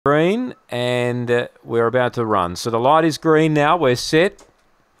green, and we're about to run. So the light is green now. We're set.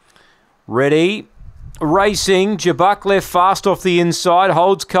 Ready. Racing. Jabuk left fast off the inside.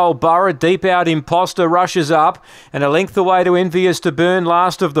 Holds Culburra. Deep out Imposter rushes up. And a length away to Envious to Burn,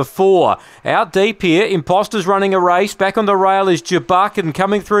 last of the four. Out deep here. Imposter's running a race. Back on the rail is Jabuk, and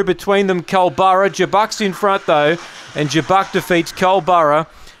coming through between them Culburra. Jabuk's in front though. And Jabuk defeats Culburra.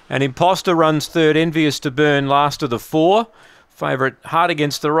 And Imposter runs third. Envious to Burn, last of the four. Favourite Hard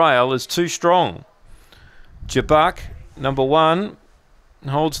Against the Rail is too strong. Jabuk, number one,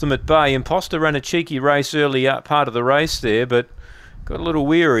 holds them at bay. Imposter ran a cheeky race early up part of the race there, but got a little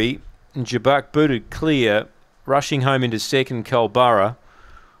weary. And Jabuk booted clear, rushing home into second, Culburra.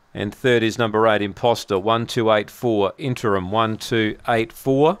 And third is number 8, Imposter, 1284. Interim,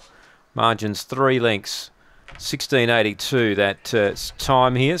 1284. Margins 3 lengths, 1682. That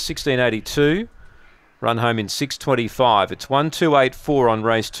time here, 1682. Run home in 6:25. It's 1284 on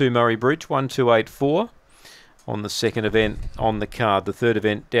race 2 Murray-Bridge, 1284 on the second event on the card. The third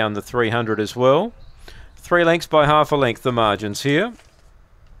event down the 300 as well. 3 lengths by half a length, the margins here.